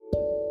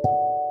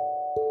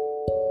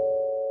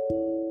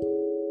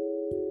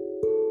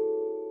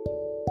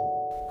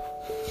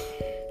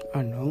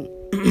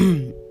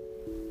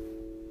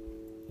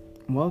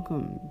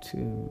welcome to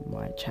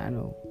my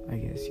channel. I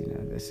guess,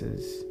 this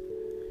is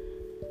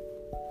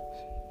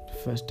the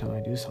first time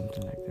I do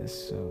something like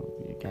this, so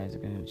you guys are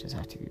gonna just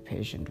have to be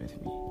patient with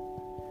me.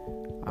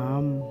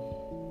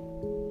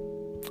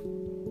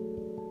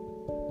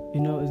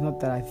 It's not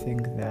that I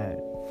think that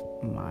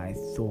my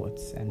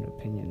thoughts and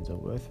opinions are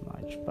worth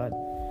much, but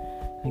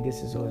I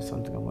guess it's always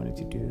something I wanted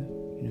to do.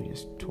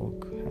 Just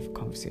talk, have a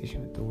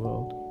conversation with the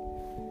world,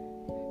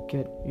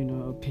 get,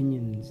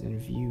 opinions and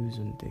views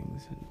on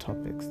things and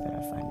topics that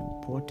I find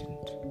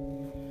important.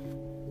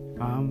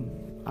 I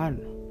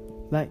don't know,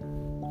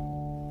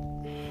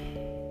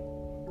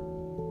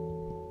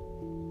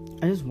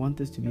 I just want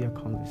this to be a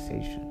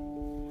conversation.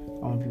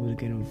 I want people to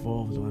get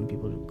involved, I want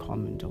people to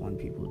comment, I want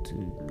people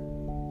to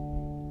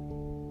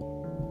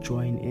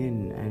join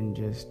in and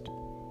just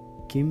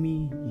give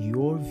me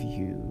your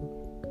view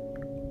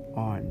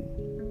on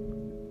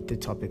the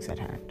topics at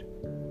hand.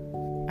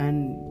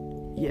 And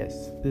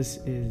yes, this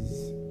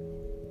is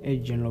a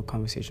general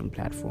conversation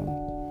platform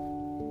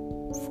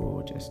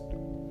for just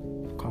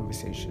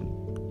conversation.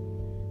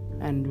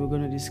 And we're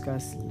going to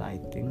discuss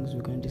light things,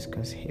 we're going to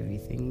discuss heavy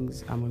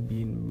things. I'm going to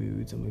be in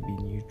moods, I'm going to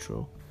be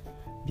neutral,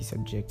 be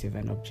subjective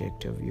and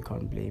objective. You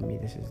can't blame me.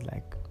 This is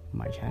like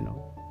my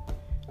channel.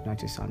 Not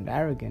to sound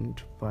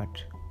arrogant, but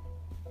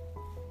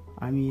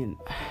okay,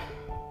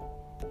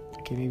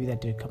 maybe that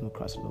did come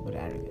across a little bit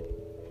arrogant.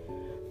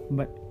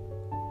 But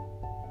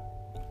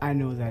I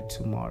know that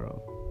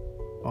tomorrow,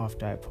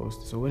 after I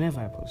post this, or whenever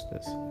I post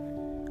this,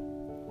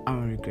 I'm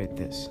gonna regret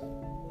this.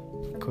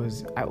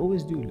 Because I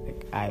always do.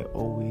 I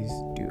always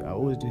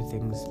do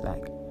things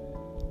like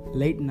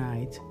late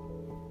night,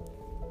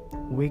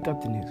 wake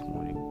up the next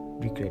morning,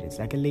 regret it. It's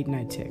like a late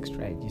night text,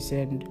 right? You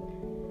send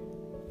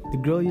the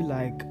girl you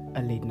like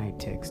a late night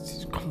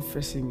text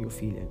confessing your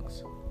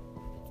feelings.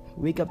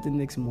 Wake up the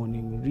next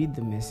morning, read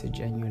the message,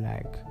 and you're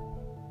like,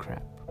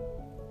 crap.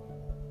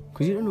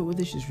 Because you don't know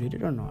whether she's read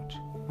it or not.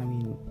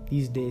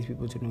 These days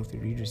people don't know if they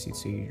read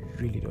receipts, so you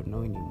really don't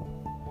know anymore.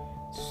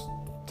 It's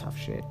tough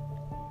shit.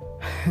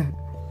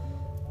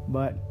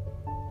 But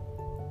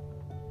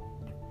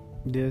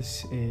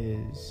this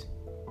is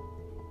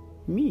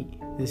me.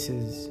 This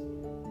is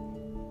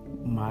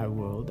my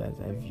world as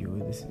I view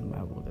it. This is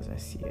my world as I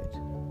see it.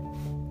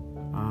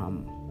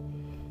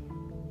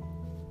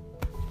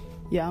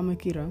 I'm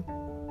Akira.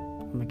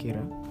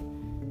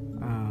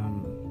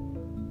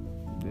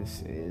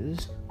 This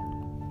is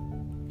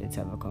let's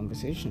have a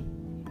conversation,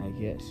 I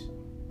guess.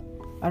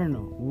 I don't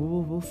know.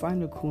 We'll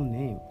find a cool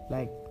name.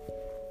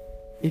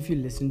 If you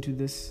listen to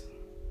this,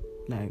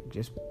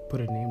 just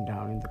put a name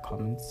down in the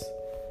comments.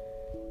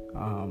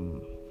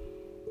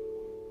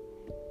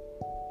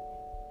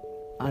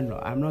 I don't know.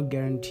 I'm not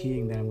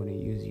guaranteeing that I'm going to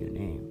use your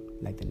name,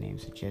 like the name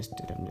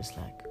suggested. I'm just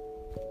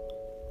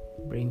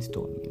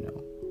brainstorm,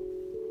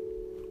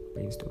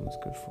 Brainstorm is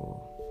good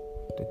for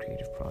the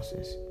creative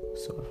process,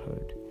 so I've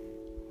heard.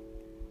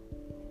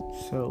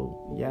 So,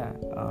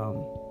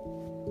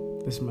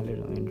 this is my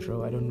little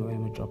intro. I don't know when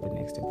I'm going to drop the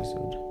next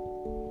episode.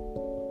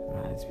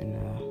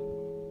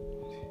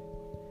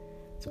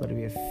 It's about to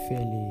be a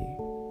fairly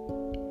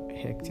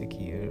hectic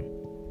year,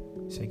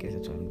 so I guess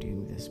that's why I'm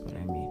doing this, but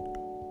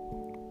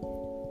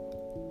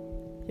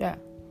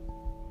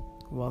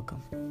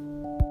welcome.